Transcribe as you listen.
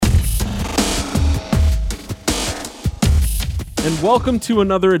And welcome to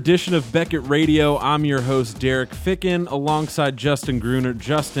another edition of Beckett Radio. I'm your host, Derek Ficken, alongside Justin Gruner.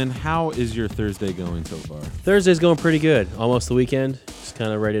 Justin, how is your Thursday going so far? Thursday's going pretty good. Almost the weekend. Just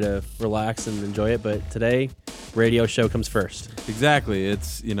kind of ready to relax and enjoy it. But today, radio show comes first. Exactly.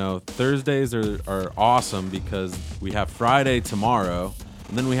 It's, Thursdays are awesome because we have Friday tomorrow,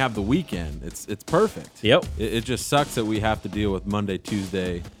 and then we have the weekend. It's perfect. Yep. It just sucks that we have to deal with Monday,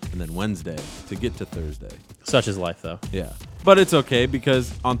 Tuesday, and then Wednesday to get to Thursday. Such is life, though. Yeah. But it's okay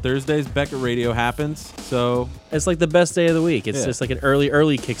because on Thursdays, Beckett Radio happens, so... It's like the best day of the week. It's Yeah. just like an early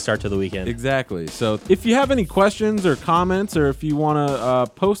kickstart to the weekend. Exactly. So if you have any questions or comments, or if you want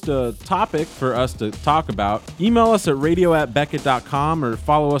to post a topic for us to talk about, email us at radio@beckett.com or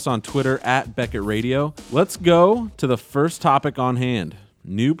follow us on Twitter @Beckett Radio. Let's go to the first topic on hand.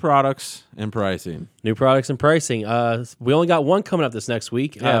 New products and pricing. New products and pricing. We only got one coming up this next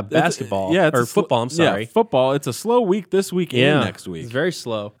week. Basketball. Or football, I'm sorry. Yeah, football. It's a slow week this week and next week. It's very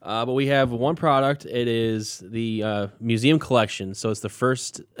slow. But we have one product. It is the museum collection. So it's the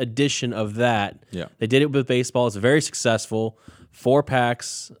first edition of that. Yeah. They did it with baseball. It's very successful. 4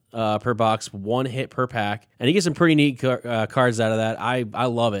 packs per box, 1 hit per pack. And you get some pretty neat cards out of that. I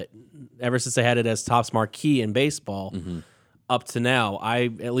love it. Ever since they had it as Topps Marquee in baseball, up to now, I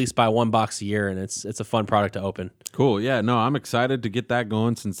at least buy 1 box a year, and it's a fun product to open. Cool. Yeah, no, I'm excited to get that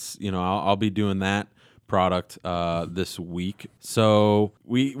going since, I'll be doing that product this week. So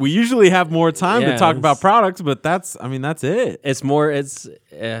we usually have more time to talk about products, but that's it.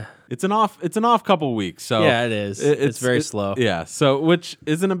 It's an off couple weeks. So yeah, it is. It's very slow. Yeah. So which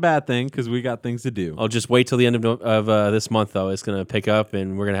isn't a bad thing because we got things to do. I'll just wait till the end of this month though. It's gonna pick up,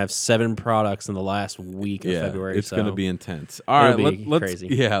 and we're gonna have 7 products in the last week of February. It's gonna be intense. All right, let's crazy.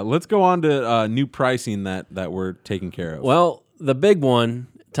 Yeah, let's go on to new pricing that we're taking care of. Well, the big one.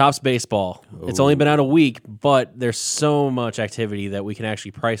 Topps Baseball. Ooh. It's only been out a week, but there's so much activity that we can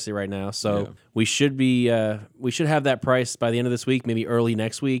actually price it right now. So we should have that price by the end of this week, maybe early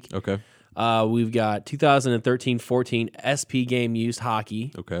next week. Okay. We've got 2013-14 SP Game Used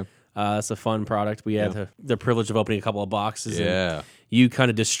Hockey. Okay. That's a fun product. We had the privilege of opening a couple of boxes. Yeah. And you kind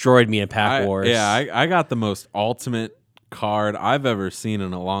of destroyed me in Pack Wars. Yeah, I got the most ultimate card I've ever seen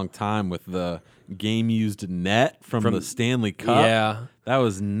in a long time with the game used net from the Stanley Cup. Yeah. That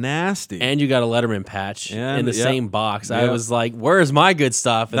was nasty. And you got a Letterman patch in the same box. I was like, where's my good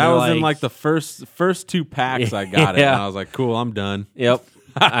stuff? And that was in like the first 2 packs I got it. And I was like, cool, I'm done. Yep.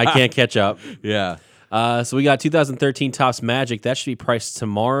 I can't catch up. Yeah. So we got 2013 Topps Magic. That should be priced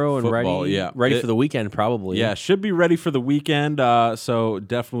tomorrow and ready for the weekend probably. Yeah, should be ready for the weekend. So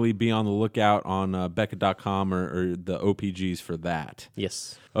definitely be on the lookout on Beckett.com or the OPGs for that.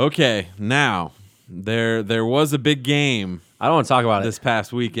 Yes. Okay, now there was a big game. I don't want to talk about this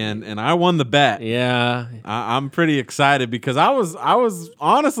past weekend, and I won the bet. Yeah, I'm pretty excited because I was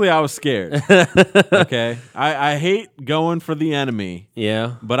honestly scared. Okay, I hate going for the enemy.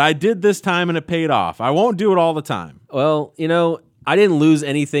 Yeah, but I did this time, and it paid off. I won't do it all the time. Well, I didn't lose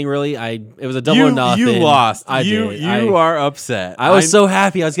anything really. It was a double or nothing. You lost. You are upset. I was so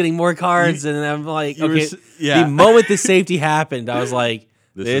happy. I was getting more cards, and I'm like, okay. The moment the safety happened, I was like,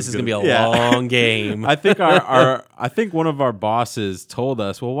 This is gonna be a long game. I think I think one of our bosses told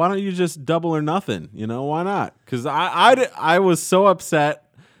us, well, why don't you just double or nothing? Why not? Because I was so upset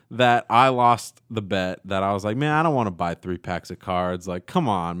that I lost the bet that I was like, man, I don't want to buy 3 packs of cards. Like, come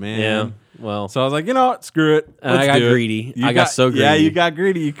on, man. Yeah. Well, so I was like, you know what? Screw it. I got greedy. I got so greedy. Yeah, you got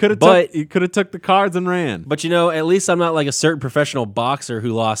greedy. You could have took the cards and ran. But at least I'm not like a certain professional boxer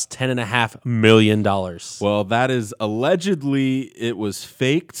who lost $10.5 million. Well, that is allegedly it was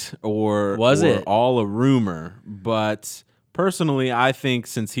faked or was it all a rumor. But personally, I think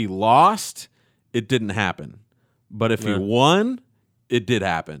since he lost, it didn't happen. But if he won, it did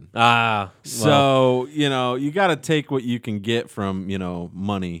happen. So, you got to take what you can get from,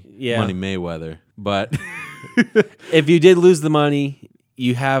 money Mayweather. But if you did lose the money,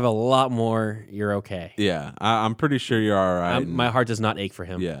 you have a lot more. You're okay. Yeah, I'm pretty sure you're all right. My heart does not ache for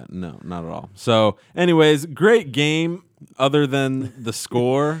him. Yeah, no, not at all. So, anyways, great game other than the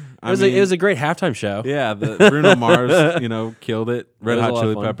score. It was a great halftime show. Yeah, the Bruno Mars, killed it. Red Hot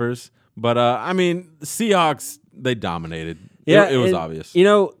Chili Peppers. But, Seahawks, they dominated. Yeah, it was obvious.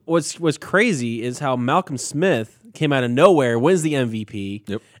 What's crazy is how Malcolm Smith came out of nowhere, wins the MVP.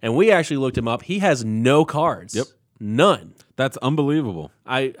 Yep. And we actually looked him up. He has no cards. Yep. None. That's unbelievable.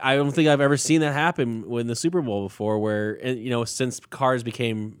 I don't think I've ever seen that happen in the Super Bowl before, where since cards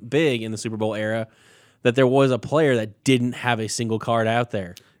became big in the Super Bowl era, that there was a player that didn't have a single card out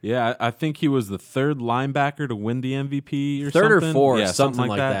there. Yeah, I think he was the third linebacker to win the MVP or Third something. or fourth, Yeah, something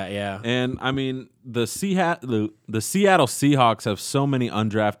like that, yeah. And I mean, the Seattle Seahawks have so many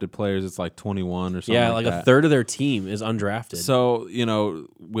undrafted players. It's like 21 or something. Yeah, like like that. a third of their team is undrafted. So,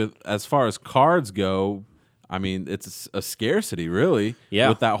 with as far as cards go, I mean, it's a scarcity, really. Yeah.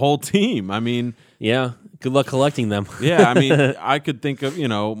 With that whole team. I mean, yeah, good luck collecting them. yeah, I mean, I could think of,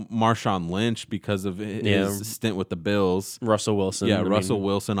 Marshawn Lynch because of his stint with the Bills. Russell Wilson. Yeah, I Russell mean,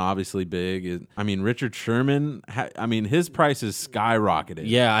 Wilson, obviously big. I mean, Richard Sherman, his price is skyrocketed.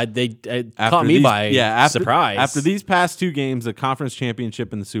 Yeah, they After caught me these- by surprise. After these past two games, the conference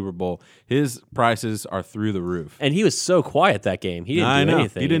championship and the Super Bowl, his prices are through the roof. And he was so quiet that game. He didn't I do know.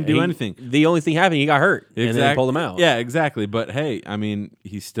 anything. He didn't do anything. The only thing happened, he got hurt, and then they pulled him out. Yeah, exactly. But hey, I mean,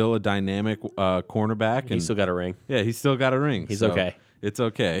 he's still a dynamic cornerback. He still got a ring. Yeah, he's still got a ring. He's so okay. It's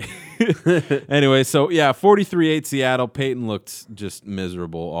okay. Anyway, so yeah, 43-8 Seattle. Peyton looked just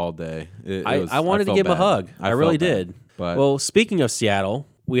miserable all day. I wanted to felt give him a bad. hug. I really felt bad. did. But Well, speaking of Seattle,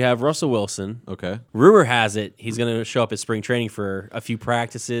 we have Russell Wilson. okay. Rumor has it he's going to show up at spring training for a few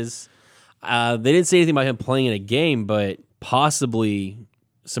practices. They didn't say anything about him playing in a game, but possibly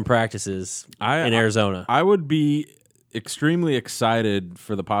some practices in Arizona. I would be extremely excited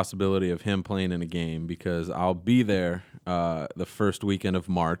for the possibility of him playing in a game because I'll be there the first weekend of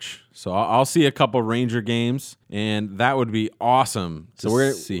March. So I'll see a couple Ranger games, and that would be awesome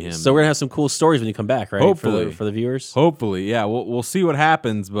to see him. So we're going to have some cool stories when you come back, right? Hopefully. For the viewers. Hopefully, yeah. We'll see what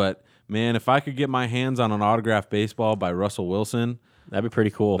happens, but man, if I could get my hands on an autographed baseball by Russell Wilson, That'd be pretty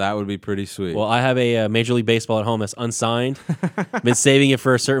cool. that would be pretty sweet. Well, I have a Major League Baseball at home that's unsigned. Been saving it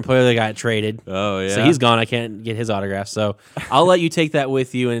for a certain player that got traded. Oh, yeah? So he's gone. I can't get his autograph. So I'll let you take that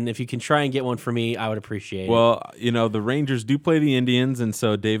with you, and if you can try and get one for me, I would appreciate it. Well, the Rangers do play the Indians, and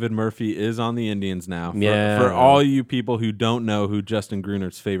so David Murphy is on the Indians now. Yeah. For all you people who don't know who Justin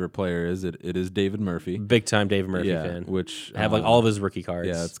Gruner's favorite player is, it is David Murphy. Big time David Murphy fan. Which I have like all of his rookie cards.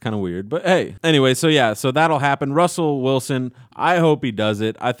 Yeah, it's kind of weird, but hey. Anyway, so that'll happen. Russell Wilson, I hope he does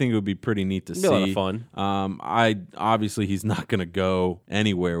it. I think it would be pretty neat to see. Be a lot of fun. Obviously he's not going to go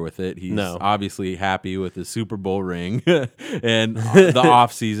anywhere with it. He's obviously happy with his Super Bowl ring and the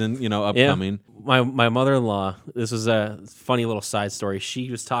off season, upcoming. Yeah. My mother-in-law, this was a funny little side story.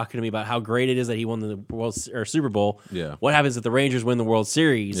 She was talking to me about how great it is that he won the Super Bowl. Yeah. What happens if the Rangers win the World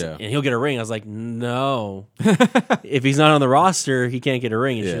Series Yeah. and he'll get a ring? I was like, no. If he's not on the roster, he can't get a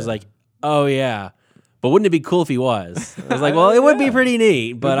ring. And she was like, oh, yeah. But wouldn't it be cool if he was? I was like, well, it would be pretty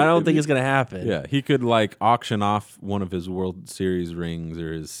neat, but I don't think it's going to happen. Yeah, he could auction off one of his World Series rings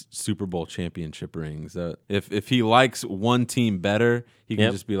or his Super Bowl championship rings. If he likes one team better, he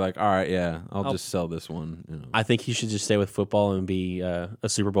can just be like, all right, yeah, I'll just sell this one. I think he should just stay with football and be a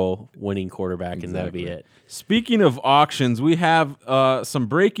Super Bowl winning quarterback, and that would be it. Speaking of auctions, we have some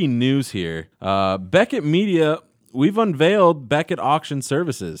breaking news here. Beckett Media, we've unveiled Beckett Auction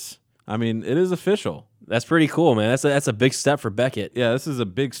Services. I mean, it is official. That's pretty cool, man. That's a big step for Beckett. Yeah, this is a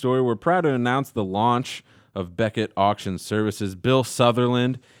big story. We're proud to announce the launch of Beckett Auction Services. Bill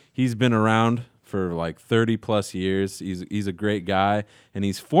Sutherland, he's been around for like 30 plus years. He's a great guy, and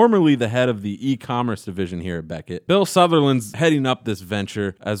he's formerly the head of the e-commerce division here at Beckett. Bill Sutherland's heading up this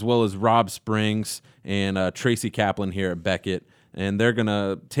venture, as well as Rob Springs and Tracy Kaplan here at Beckett. And they're going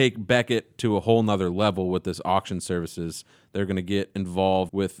to take Beckett to a whole nother level with this auction services. They're going to get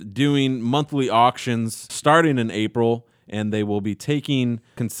involved with doing monthly auctions starting in April, and they will be taking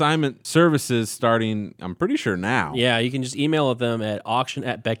consignment services starting, I'm pretty sure now. Yeah, you can just email them at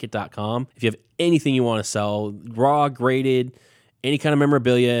auction@beckett.com. If you have anything you want to sell, raw, graded, any kind of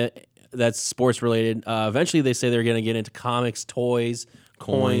memorabilia that's sports related. Eventually, they say they're going to get into comics, toys,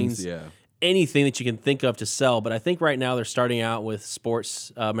 coins. Yeah. Anything that you can think of to sell, but I think right now they're starting out with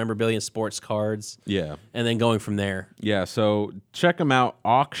sports memorabilia and sports cards. Yeah. And then going from there. Yeah, so check them out,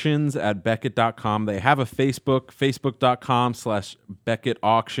 auctions@beckett.com. They have a Facebook, facebook.com/Beckett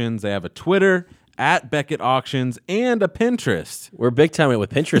Auctions. They have a Twitter, @Beckett Auctions, and a Pinterest. We're big time with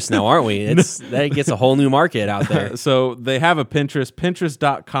Pinterest now, aren't we? That gets a whole new market out there. So they have a Pinterest,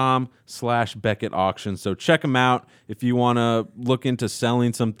 pinterest.com/Beckett Auctions. So check them out if you want to look into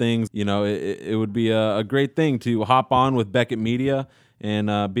selling some things. It would be a great thing to hop on with Beckett Media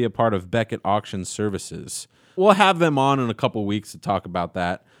and be a part of Beckett Auction Services. We'll have them on in a couple weeks to talk about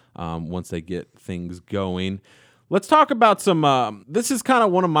that once they get things going. Let's talk about some, this is kind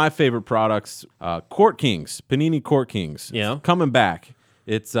of one of my favorite products, Court Kings, Panini Court Kings. Yeah. It's coming back.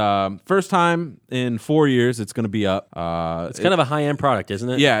 It's first time in 4 years it's going to be up. It's kind of a high-end product, isn't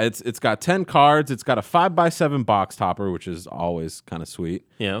it? Yeah, it's got 10 cards. It's got a 5x7 box topper, which is always kind of sweet.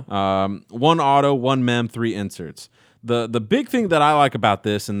 Yeah. 1 auto, 1 mem, 3 inserts. The big thing that I like about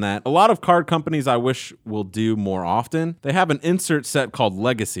this, and that a lot of card companies I wish will do more often, they have an insert set called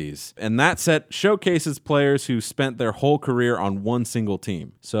Legacies, and that set showcases players who spent their whole career on one single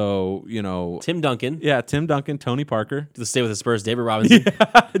team. So, Tim Duncan. Yeah, Tim Duncan, Tony Parker. To stay with the Spurs, David Robinson.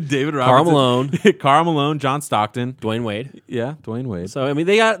 David Karl Robinson. Malone. Karl Malone, John Stockton. Dwayne Wade. Yeah, Dwayne Wade. So, I mean,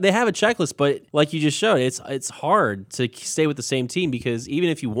 they have a checklist, but like you just showed, it's hard to stay with the same team because even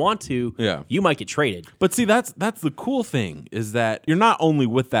if you want to, you might get traded. But see, that's the cool thing is that you're not only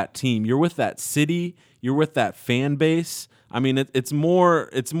with that team, you're with that city, you're with that fan base. I mean, it's more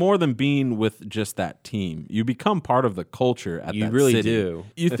than being with just that team. You become part of the culture at that city. You really do.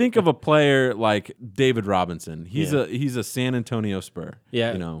 You think of a player like David Robinson. He's a San Antonio Spur.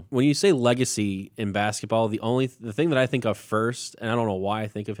 Yeah. When you say legacy in basketball, the thing that I think of first, and I don't know why I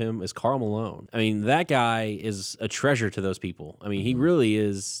think of him, is Karl Malone. I mean, that guy is a treasure to those people. I mean, he really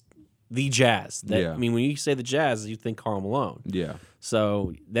is the Jazz. I mean, when you say the Jazz, you think Karl Malone. Yeah.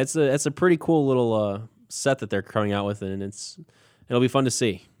 So that's a pretty cool little set that they're coming out with, and it'll be fun to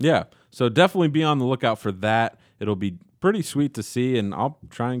see. Yeah. So definitely be on the lookout for that. It'll be pretty sweet to see, and I'll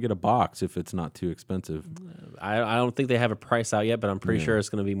try and get a box if it's not too expensive. I don't think they have a price out yet, but I'm pretty sure it's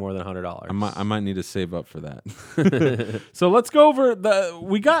going to be more than $100. I might need to save up for that. So let's go over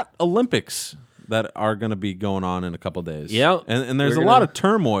we got Olympics that are going to be going on in a couple days. Yeah. And there's a lot of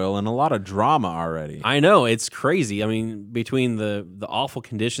turmoil and a lot of drama already. I know. It's crazy. I mean, between the awful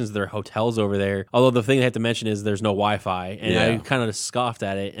conditions of their hotels over there, although the thing I have to mention is there's no Wi-Fi, and I kind of scoffed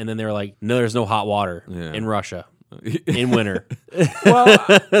at it, and then they were like, no, there's no hot water in Russia. In winter. Well,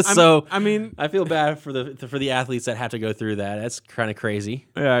 I feel bad for the athletes that have to go through that. That's kind of crazy.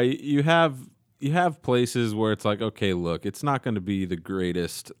 Yeah, you have places where it's like, okay, look, it's not going to be the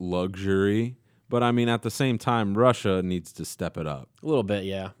greatest luxury, but I mean, at the same time, Russia needs to step it up. A little bit,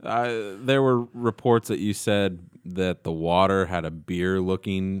 yeah. There were reports that you said that the water had a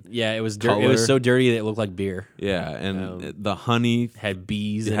beer-looking it was color. It was so dirty that it looked like beer. Yeah, and the honey had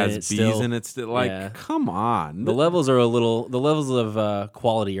bees in has it. bees still. in it. Still, like, come on. The levels of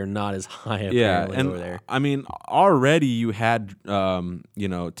quality are not as high apparently over there. I mean, already you had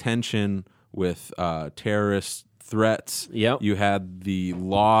tension with terrorist threats. Yep. You had the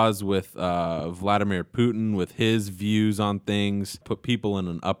laws with Vladimir Putin with his views on things, put people in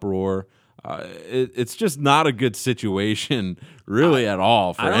an uproar. It's just not a good situation, really, at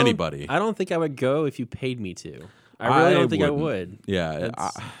all for anybody. I don't think I would go if you paid me to. I really don't think I would. Yeah,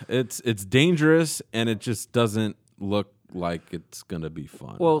 it's dangerous, and it just doesn't look like it's gonna be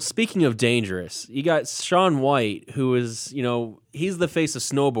fun. Well, speaking of dangerous, you got Shaun White, who is, he's the face of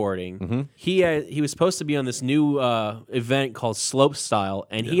snowboarding. Mm-hmm. He was supposed to be on this new event called Slopestyle,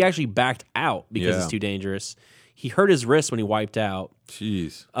 and he actually backed out because it's too dangerous. He hurt his wrist when he wiped out.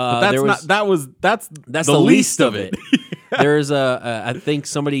 Jeez, but that's the least of it. There's I think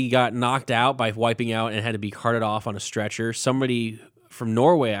somebody got knocked out by wiping out and had to be carted off on a stretcher. Somebody from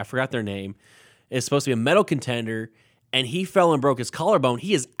Norway, I forgot their name, is supposed to be a medal contender, and he fell and broke his collarbone.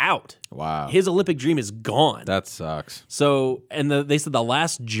 He is out. Wow. His Olympic dream is gone. That sucks. So, and they said the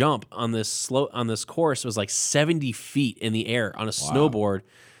last jump on this course was like 70 feet in the air on a snowboard,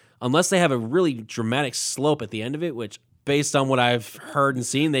 unless they have a really dramatic slope at the end of it, which, based on what I've heard and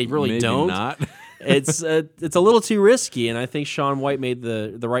seen, they really Maybe don't. Not. It's a little too risky, and I think Shaun White made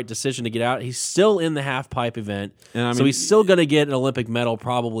the right decision to get out. He's still in the half pipe event, so he's still going to get an Olympic medal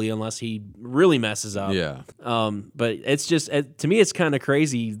probably, unless he really messes up. Yeah. But it's just to me, it's kind of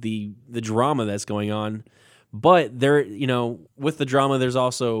crazy the drama that's going on. But there, with the drama, there's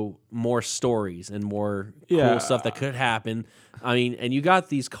also more stories and more cool stuff that could happen. I mean, and you got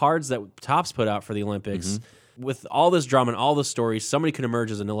these cards that Topps put out for the Olympics. Mm-hmm. With all this drama and all the stories, somebody could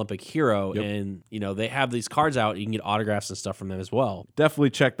emerge as an Olympic hero, and they have these cards out. You can get autographs and stuff from them as well. Definitely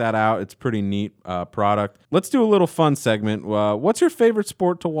check that out. It's a pretty neat product. Let's do a little fun segment. What's your favorite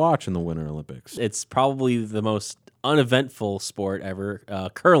sport to watch in the Winter Olympics? It's probably the most uneventful sport ever,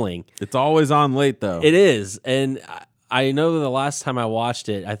 curling. It's always on late, though. It is, and I know the last time I watched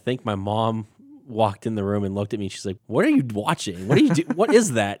it, I think my mom walked in the room and looked at me. She's like, "What are you watching? What are you do? What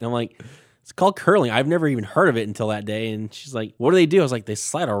is that?" And I'm like, "It's called curling. I've never even heard of it until that day." And she's like, "What do they do?" I was like, "They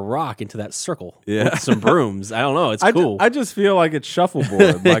slide a rock into that circle with some brooms." I don't know. It's cool. I just feel like it's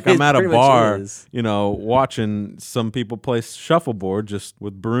shuffleboard. Like I'm at a bar, watching some people play shuffleboard just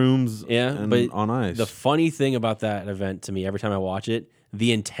with brooms and on ice. The funny thing about that event to me, every time I watch it,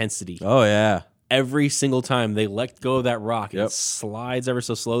 the intensity. Oh, yeah. Every single time they let go of that rock and it slides ever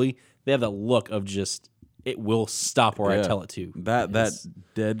so slowly, they have that look of just, it will stop where I tell it to. That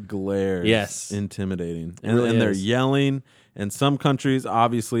dead glare is intimidating. Really and they're yelling, And some countries,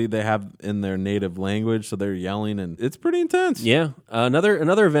 obviously, they have in their native language, so they're yelling, and it's pretty intense. Yeah. Another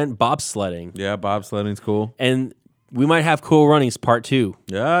event, bobsledding. Yeah, bobsledding's cool. And we might have Cool Runnings Part 2.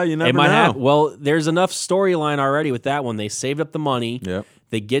 Yeah, you never It might know. have. Well, there's enough storyline already with that one. They saved up the money. Yep.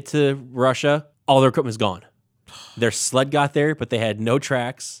 They get to Russia. All their equipment's gone. Their sled got there, but they had no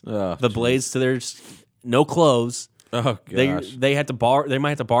tracks. Oh, the blades to their no clothes. Oh gosh. They had to borrow. They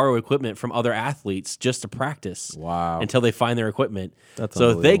might have to borrow equipment from other athletes just to practice. Wow. Until they find their equipment. That's so if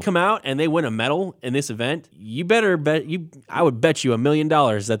they unbelievable. come out and they win a medal in this event, you better bet you. I would bet you $1 million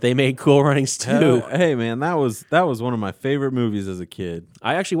that they made Cool Runnings 2. Hey man, that was one of my favorite movies as a kid.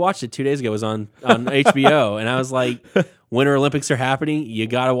 I actually watched it 2 days ago. It was on HBO, and I was like, Winter Olympics are happening. You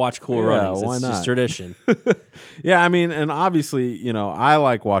got to watch Cool Runnings. Why It's not? just tradition. Yeah, I mean, and obviously, I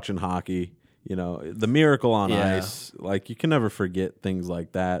like watching hockey. The Miracle on Yeah. Ice. Like, you can never forget things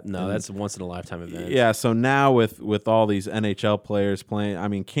like that. No, And that's a once in a lifetime event. yeah. So now with all these NHL players playing, I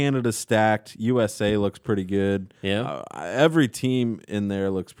mean, Canada's stacked. USA looks pretty good. Yeah. Every team in there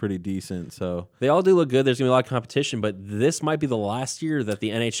looks pretty decent. So They all do look good. There's going to be a lot of competition, but this might be the last year that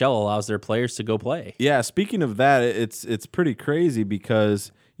the NHL allows their players to go play. yeah. Speaking of that, it's pretty crazy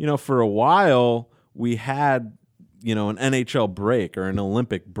because for a while we had an NHL break or an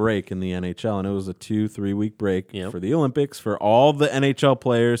Olympic break in the NHL, and it was a 2-3 week break Yep. for the Olympics for all the NHL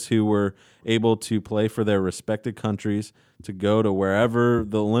players who were able to play for their respected countries to go to wherever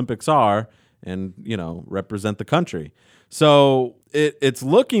the Olympics are and represent the country. So it's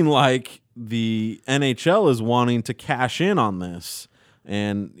looking like the NHL is wanting to cash in on this.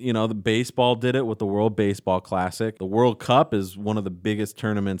 And, the baseball did it with the World Baseball Classic. The World Cup is one of the biggest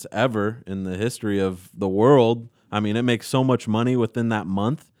tournaments ever in the history of the world. I mean, it makes so much money within that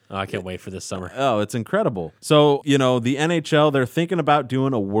month. Oh, I can't wait for this summer. Oh, it's incredible. So, the NHL, they're thinking about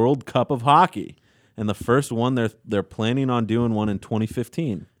doing a World Cup of hockey. And the first one, they're planning on doing one in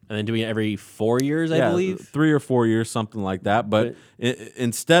 2015. And then doing it every 4 years, I believe. 3 or 4 years, something like that. But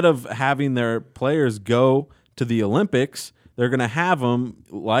instead of having their players go to the Olympics, they're going to have them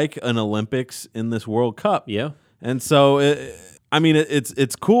like an Olympics in this World Cup. Yeah. And so,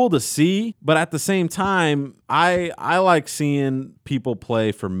 it's cool to see, but at the same time, I like seeing people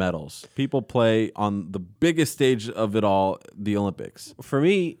play for medals. People play on the biggest stage of it all, the Olympics. For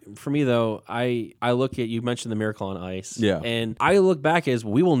me though, I look at, you mentioned the Miracle on Ice. Yeah. And I look back as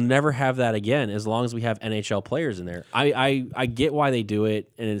we will never have that again as long as we have NHL players in there. I get why they do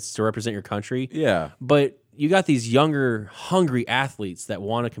it, and it's to represent your country. Yeah. But you got these younger, hungry athletes that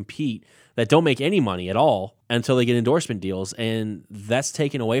want to compete that don't make any money at all until they get endorsement deals, and that's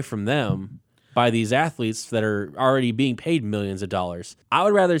taken away from them by these athletes that are already being paid millions of dollars. I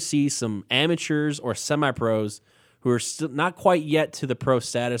would rather see some amateurs or semi-pros who are still not quite yet to the pro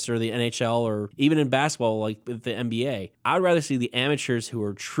status or the NHL or even in basketball like with the NBA. I would rather see the amateurs who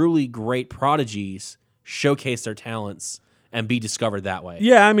are truly great prodigies showcase their talents and be discovered that way.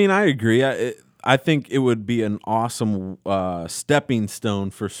 Yeah, I agree. I think it would be an awesome stepping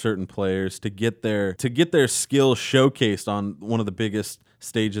stone for certain players to get their skills showcased on one of the biggest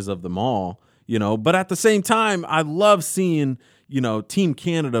stages of them all. But at the same time, I love seeing Team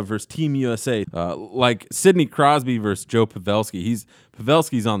Canada versus Team USA, like Sidney Crosby versus Joe Pavelski.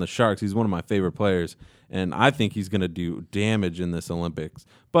 Pavelski's on the Sharks. He's one of my favorite players, and I think he's going to do damage in this Olympics.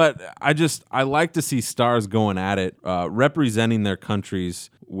 But I like to see stars going at it, representing their countries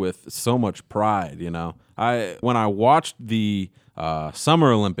with so much pride. When I watched the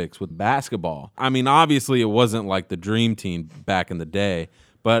Summer Olympics with basketball, obviously it wasn't like the dream team back in the day,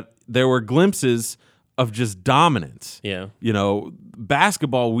 but there were glimpses of just dominance. Yeah.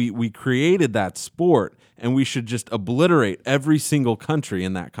 Basketball, we created that sport, and we should just obliterate every single country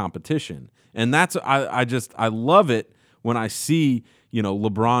in that competition. And that's I love it when I see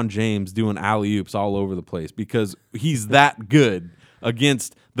LeBron James doing alley-oops all over the place because he's that good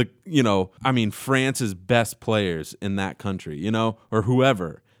against France's best players in that country, or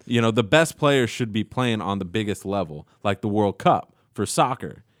whoever. The best players should be playing on the biggest level, like the World Cup for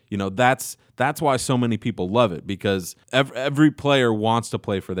soccer. That's why so many people love it, because every player wants to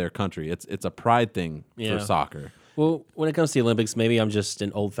play for their country. It's a pride thing for soccer. Well, when it comes to the Olympics, maybe I'm just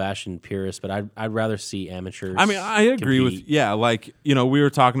an old-fashioned purist, but I'd rather see amateurs. I agree compete. we were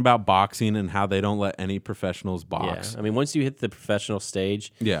talking about boxing and how they don't let any professionals box. Yeah, once you hit the professional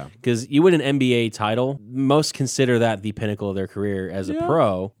stage, Yeah. because you win an NBA title, most consider that the pinnacle of their career as a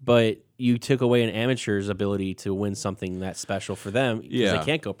pro, but you took away an amateur's ability to win something that's special for them because they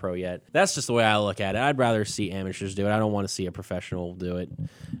can't go pro yet. That's just the way I look at it. I'd rather see amateurs do it. I don't want to see a professional do it.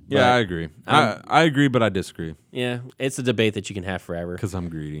 Yeah, I agree. I agree, but I disagree. Yeah, it's a debate that you can have forever. Because I'm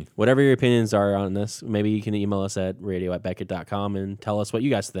greedy. Whatever your opinions are on this, maybe you can email us at radio@beckett.com and tell us what you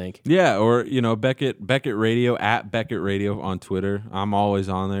guys think. Yeah, or, Beckett Radio, @Beckett Radio on Twitter. I'm always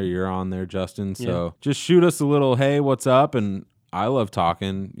on there. You're on there, Justin. So just shoot us a little, hey, what's up? And I love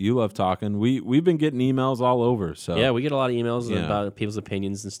talking. You love talking. We've been getting emails all over. So yeah, we get a lot of emails about people's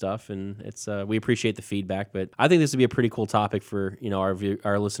opinions and stuff, and it's we appreciate the feedback. But I think this would be a pretty cool topic for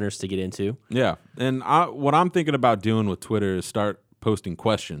our listeners to get into. Yeah, and what I'm thinking about doing with Twitter is start posting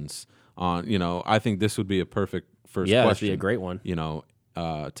questions on. I think this would be a perfect first question. Yeah, that'd be a great one.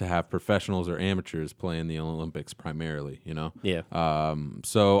 To have professionals or amateurs play in the Olympics primarily. Yeah.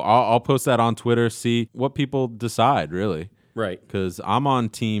 So I'll post that on Twitter. See what people decide. Really. Right. Because I'm on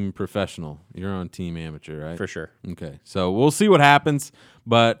team professional. You're on team amateur, right? For sure. Okay. So we'll see what happens,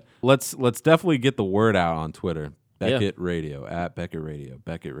 but let's definitely get the word out on Twitter. Beckett Radio, @Beckett Radio,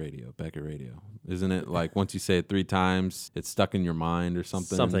 Beckett Radio, Beckett Radio. Isn't it like once you say it 3 times, it's stuck in your mind or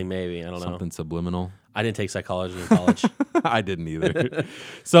something? Something maybe. I don't know. Something subliminal. I didn't take psychology in college. I didn't either.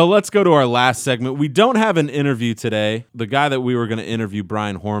 So let's go to our last segment. We don't have an interview today. The guy that we were going to interview,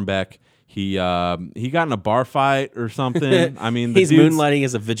 Brian Hornbeck, he got in a bar fight or something. I mean, he's moonlighting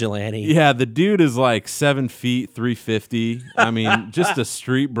as a vigilante. Yeah, the dude is like 7 feet, 350. I mean, just a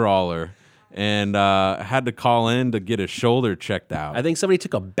street brawler. And had to call in to get his shoulder checked out. I think somebody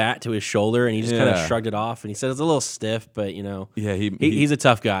took a bat to his shoulder and he just kind of shrugged it off. And he said it's a little stiff, but yeah, he's a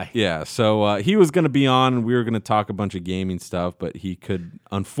tough guy. Yeah, so he was going to be on. And we were going to talk a bunch of gaming stuff, but he could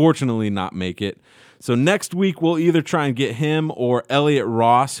unfortunately not make it. So next week we'll either try and get him or Elliot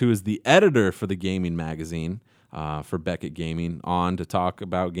Ross, who is the editor for the gaming magazine. For Beckett Gaming on to talk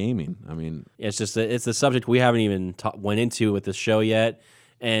about gaming. I mean, it's just it's a subject we haven't even went into with this show yet.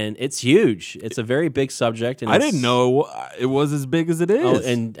 And it's huge. It's a very big subject. And I didn't know it was as big as it is. Oh,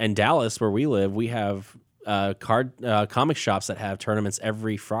 and Dallas, where we live, we have comic shops that have tournaments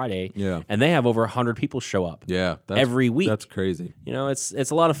every Friday. Yeah. And they have over 100 people show up. Yeah. Every week. That's crazy. It's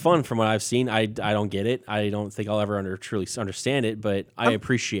a lot of fun from what I've seen. I don't get it. I don't think I'll ever truly understand it, but I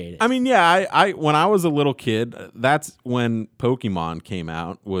appreciate it. I mean, yeah, I when I was a little kid, that's when Pokemon came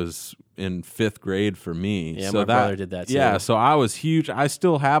out, was in 5th grade for me. Yeah, so my brother did that too. Yeah, so I was huge. I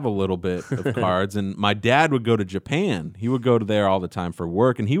still have a little bit of cards, and my dad would go to Japan. He would go to there all the time for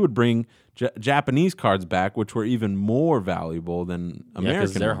work, and he would bring Japanese cards back, which were even more valuable than American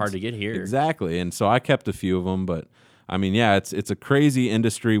because they're ones. hard to get here. Exactly, and so I kept a few of them, but I mean, yeah, it's a crazy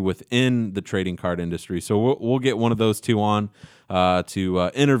industry within the trading card industry. So we'll get one of those two on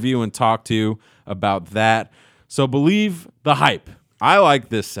to interview and talk to about that. So believe the hype. I like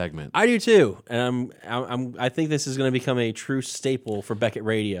this segment. I do too, and I think this is going to become a true staple for Beckett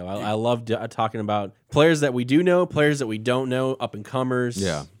Radio. I love talking about players that we do know, players that we don't know, up and comers,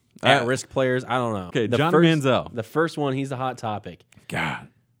 at-risk players. I don't know. Okay, Johnny Manziel. The first one, he's the hot topic. God,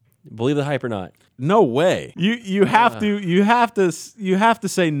 believe the hype or not? No way. You have to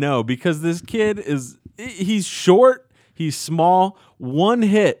say no, because this kid he's short, he's small. One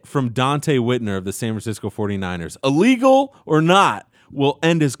hit from Dante Whitner of the San Francisco 49ers, illegal or not, will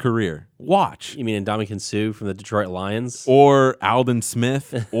end his career. Watch. You mean Ndamukong Suh from the Detroit Lions? Or Alden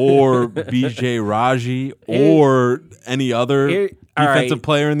Smith, or B.J. Raji, or any other defensive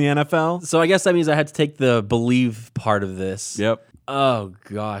player in the NFL? So I guess that means I had to take the believe part of this. Yep. Oh,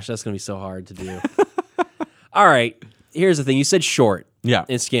 gosh, that's going to be so hard to do. All right, here's the thing. You said short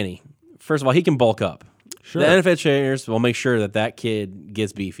and skinny. First of all, he can bulk up. Sure. The NFL trainers will make sure that kid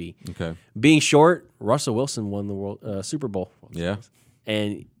gets beefy. Okay. Being short, Russell Wilson won the Super Bowl. Yeah.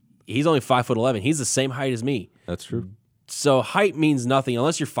 And he's only 5'11". He's the same height as me. That's true. So height means nothing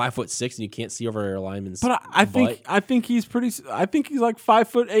unless you're 5'6" and you can't see over your lineman's. But I think he's pretty. I think he's like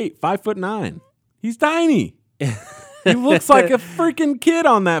 5'8", 5'9". He's tiny. He looks like a freaking kid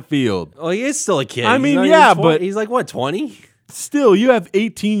on that field. Oh, he is still a kid. I mean, yeah, but he's like what, 20? Still, you have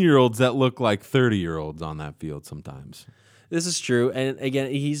 18-year-olds that look like 30-year-olds on that field sometimes. This is true, and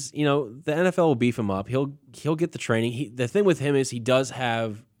again, he's the NFL will beef him up. He'll get the training. The thing with him is he does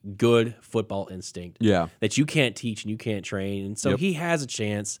have good football instinct. Yeah, that you can't teach and you can't train, and so he has a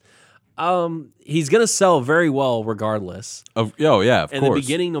chance. He's gonna sell very well regardless. Of course. In the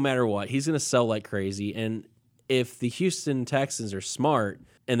beginning, no matter what, he's gonna sell like crazy. And if the Houston Texans are smart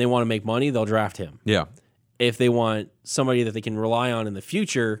and they want to make money, they'll draft him. Yeah. If they want somebody that they can rely on in the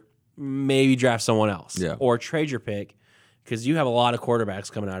future, maybe draft someone else. Yeah. Or trade your pick, because you have a lot of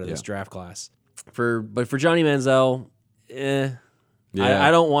quarterbacks coming out of this draft class. But for Johnny Manziel, Yeah.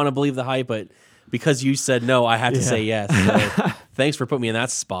 I don't want to believe the hype, but because you said no, I had to say yes. So thanks for putting me in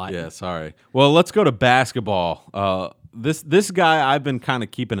that spot. Yeah, sorry. Well, let's go to basketball. This guy, I've been kind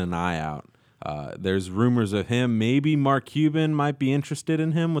of keeping an eye out. There's rumors of him. Maybe Mark Cuban might be interested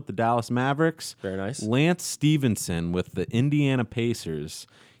in him with the Dallas Mavericks. Very nice. Lance Stevenson with the Indiana Pacers.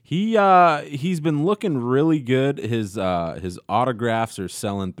 He's been looking really good. His autographs are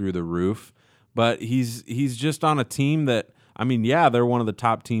selling through the roof, but he's just on a team that, I mean, yeah, they're one of the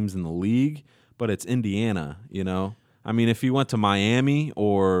top teams in the league, but it's Indiana, you know. I mean, if he went to Miami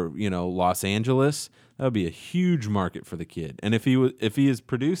or, you know, Los Angeles, that would be a huge market for the kid. And if he is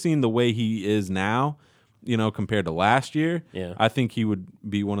producing the way he is now, you know, compared to last year, I think he would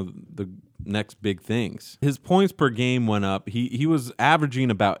be one of the next big things. His points per game went up. He was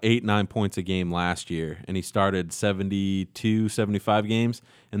averaging about 8-9 points a game last year, and he started 72, 75 games.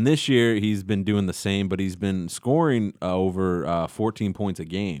 And this year he's been doing the same, but he's been scoring over 14 points a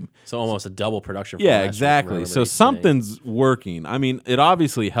game. So almost a double production. From Yeah, exactly. So something's working. I mean, it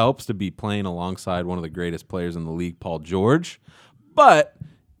obviously helps to be playing alongside one of the greatest players in the league, Paul George, but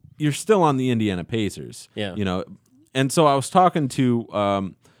you're still on the Indiana Pacers. Yeah. You know, and so I was talking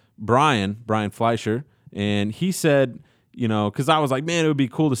to Brian Fleischer, and he said, you know, because I was like, man, it would be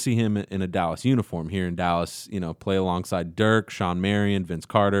cool to see him in a Dallas uniform here in Dallas, you know, play alongside Dirk, Sean Marion, Vince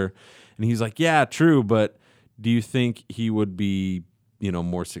Carter. And he's like, yeah, true, but do you think he would be, you know,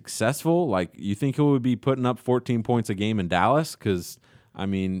 more successful? Like, you think he would be putting up 14 points a game in Dallas? Because, I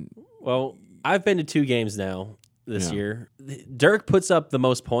mean... Well, I've been to 2 games now this year. Dirk puts up the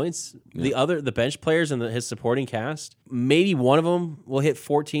most points. The bench players and his supporting cast, maybe one of them will hit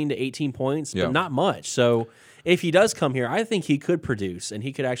 14 to 18 points, but not much. So if he does come here, I think he could produce and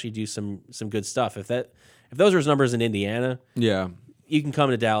he could actually do some good stuff. If those are his numbers in Indiana, you can come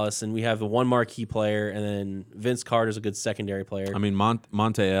to Dallas and we have the one marquee player, and then Vince Carter's a good secondary player. I mean,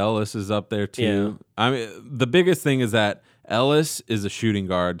 Monte Ellis is up there too. Yeah. I mean, the biggest thing is that Ellis is a shooting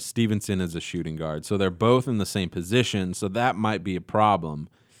guard, Stevenson is a shooting guard, so they're both in the same position. So that might be a problem,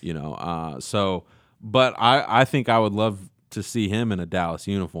 you know. But I think I would love to see him in a Dallas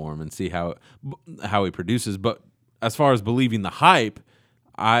uniform and see how he produces. But as far as believing the hype,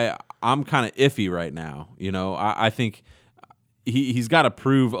 I'm kind of iffy right now. You know, I think he's got to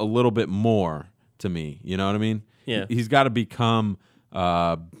prove a little bit more to me. You know what I mean? Yeah. He's got to become.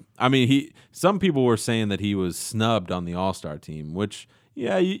 I mean, some people were saying that he was snubbed on the All-Star team, which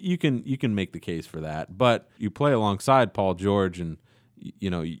you can make the case for that. But you play alongside Paul George, and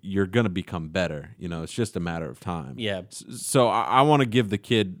you know you're going to become better. You know, it's just a matter of time. Yeah. So I want to give the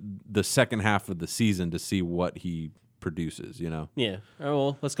kid the second half of the season to see what he produces, you know? Yeah. All right,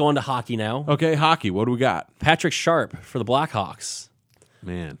 well, let's go on to hockey now. Okay, hockey. What do we got? Patrick Sharp for the Blackhawks.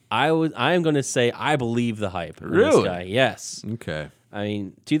 Man. I am going to say I believe the hype. Really? This guy. Yes. Okay. I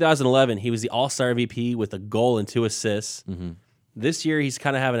mean, 2011, he was the All-Star MVP with a goal and 2 assists. Mm-hmm. This year, he's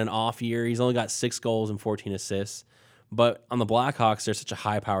kind of having an off year. He's only got 6 goals and 14 assists. But on the Blackhawks, they're such a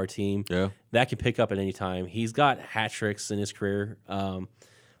high-power team that can pick up at any time. He's got hat tricks in his career.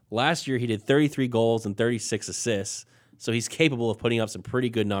 Last year, he did 33 goals and 36 assists, so he's capable of putting up some pretty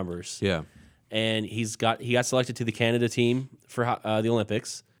good numbers. Yeah. And he got selected to the Canada team for the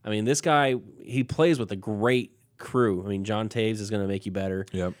Olympics. I mean, this guy, he plays with a great crew. I mean, John Taves is going to make you better.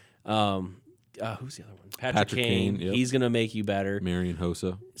 Yep. Who's the other one? Patrick Kane. Yep. He's going to make you better. Marian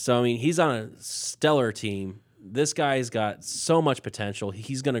Hossa. So, I mean, he's on a stellar team. This guy's got so much potential.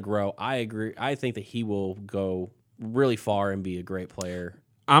 He's going to grow. I agree. I think that he will go really far and be a great player.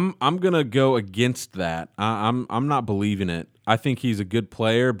 I'm gonna go against that. I'm not believing it. I think he's a good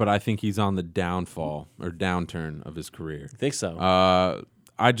player, but I think he's on the downfall or downturn of his career. I think so.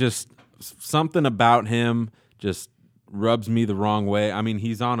 I just something about him just rubs me the wrong way. I mean,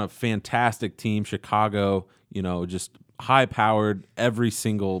 he's on a fantastic team, Chicago. You know, just high powered every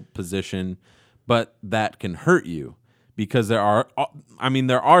single position, but that can hurt you because there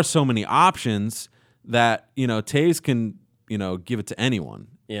are so many options that Taves can give it to anyone.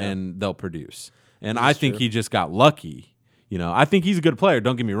 Yeah. And they'll produce. And I think he just got lucky. I think he's a good player,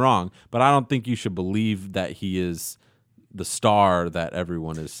 don't get me wrong, but I don't think you should believe that he is the star that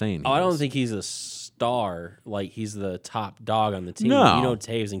everyone is saying. I don't think he's a star, like he's the top dog on the team. No.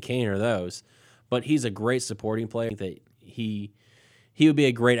 Taves and Kane are those. But he's a great supporting player. I think that he would be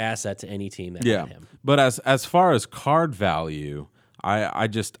a great asset to any team that had him. But as far as card value, I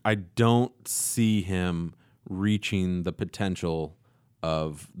don't see him reaching the potential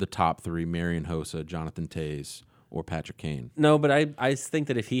of the top 3, Marian Hossa, Jonathan Taves, or Patrick Kane. No, but I think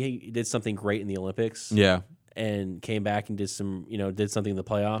that if he did something great in the Olympics, and came back and did something in the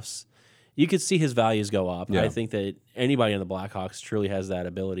playoffs, you could see his values go up. Yeah. I think that anybody on the Blackhawks truly has that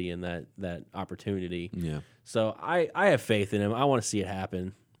ability and that opportunity. Yeah. So I have faith in him. I want to see it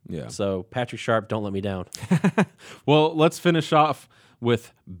happen. Yeah. So Patrick Sharp, don't let me down. Well, let's finish off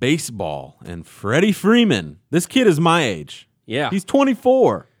with baseball and Freddie Freeman. This kid is my age. Yeah. He's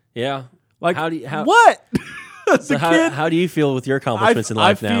 24. Yeah. Like, how what? So how do you feel with your accomplishments in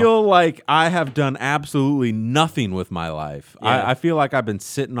life now? I feel like I have done absolutely nothing with my life. Yeah. I feel like I've been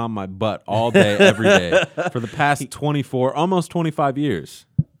sitting on my butt all day, every day for the past 24, almost 25 years.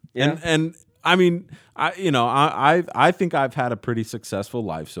 Yeah. And I mean, I think I've had a pretty successful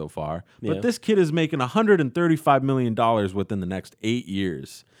life so far. But Yeah. this kid is making $135 million within the next 8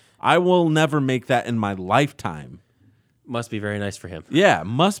 years. I will never make that in my lifetime. Must be very nice for him. Yeah,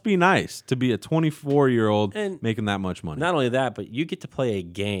 must be nice to be a 24-year-old And making that much money. Not only that, but you get to play a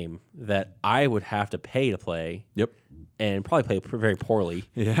game that I would have to pay to play. Yep. And probably play very poorly.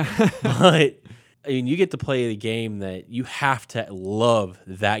 Yeah. But I mean, you get to play the game that you have to love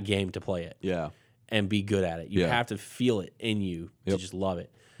that game to play it. Yeah. And be good at it. You Yeah. have to feel it in you to Yep. just love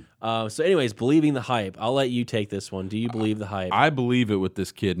it. So, anyways, believing the hype. I'll let you take this one. Do you believe the hype? I believe it with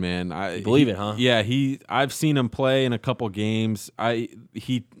this kid, man. Believe it, huh? Yeah, I've seen him play in a couple games.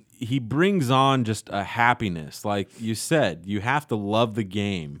 He brings on just a happiness. Like you said, you have to love the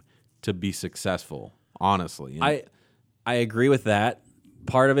game to be successful, honestly. And I agree with that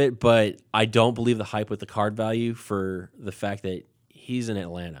part of it, but I don't believe the hype with the card value for the fact that he's in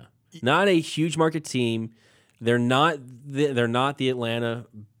Atlanta. Not a huge market team. They're not the Atlanta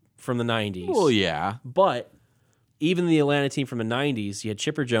from the 90s. well, yeah. But even the Atlanta team from the 90s, you had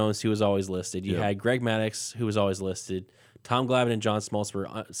Chipper Jones, who was always listed. You Yeah. had Greg Maddux, who was always listed. Tom Glavine and John Smoltz were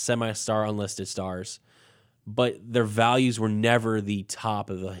semi-star unlisted stars. But their values were never the top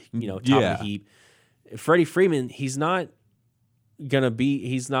of the top of the heap. Freddie Freeman, he's not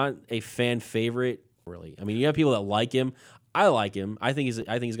a fan favorite, really. I mean, you have people that like him. I like him. I think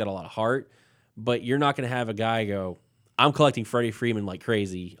he's got a lot of heart. But you're not going to have a guy go, I'm collecting Freddie Freeman like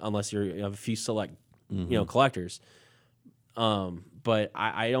crazy, unless you have a few select, collectors. But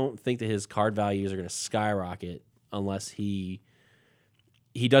I don't think that his card values are going to skyrocket unless he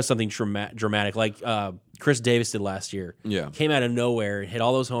does something dramatic, like Chris Davis did last year. Yeah. Came out of nowhere, hit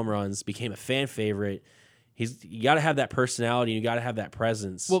all those home runs, became a fan favorite. You got to have that personality, and you got to have that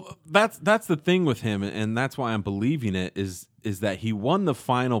presence. Well, that's the thing with him, and that's why I'm believing it is that he won the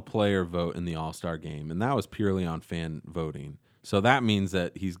final player vote in the All-Star game, and that was purely on fan voting. So that means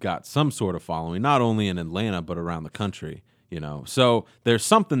that he's got some sort of following, not only in Atlanta but around the country. So there's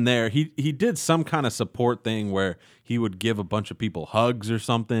something there. He did some kind of support thing where he would give a bunch of people hugs or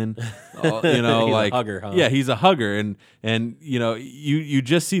something. He's like a hugger, huh? Yeah, he's a hugger, and you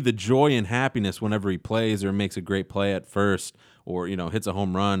just see the joy and happiness whenever he plays or makes a great play at first or hits a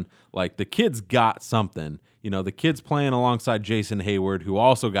home run. Like the kid's got something. The kid's playing alongside Jason Hayward, who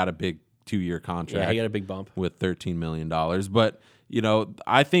also got a big 2-year contract. Yeah, he got a big bump with $13 million. But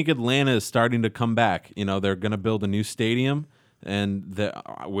I think Atlanta is starting to come back. They're going to build a new stadium,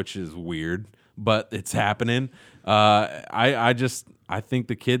 which is weird, but it's happening. I think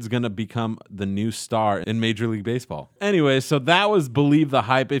the kid's going to become the new star in Major League Baseball. Anyway, so that was Believe the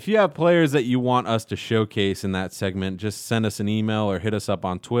Hype. If you have players that you want us to showcase in that segment, just send us an email or hit us up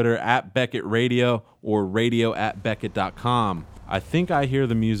on Twitter at Beckett Radio or radio@beckett.com. I think I hear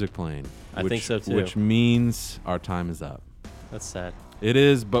the music playing. I think so, too. Which means our time is up. That's sad. It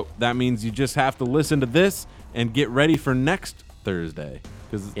is, but that means you just have to listen to this and get ready for next Thursday.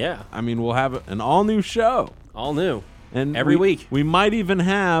 Because, we'll have an all-new show. All new. And every week. We might even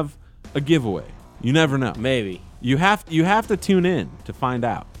have a giveaway. You never know. Maybe. You have to tune in to find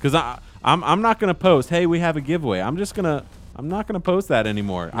out. Because I'm not going to post, hey, we have a giveaway. I'm not going to post that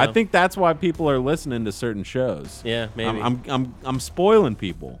anymore. No. I think that's why people are listening to certain shows. Yeah, maybe. I'm spoiling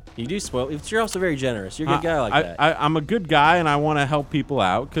people. You do spoil. You're also very generous. You're a good guy like that. I'm a good guy, and I want to help people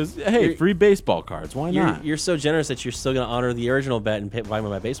out because, hey, free baseball cards. Why not? You're so generous that you're still going to honor the original bet and buy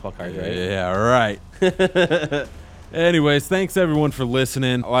my baseball card, right? Yeah, right. Anyways, thanks everyone for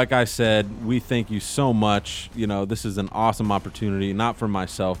listening. Like I said, we thank you so much. This is an awesome opportunity, not for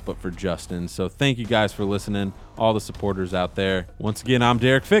myself, but for Justin. So thank you guys for listening, all the supporters out there. Once again, I'm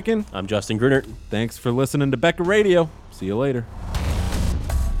Derek Ficken. I'm Justin Grunert. Thanks for listening to Beckett Radio. See you later.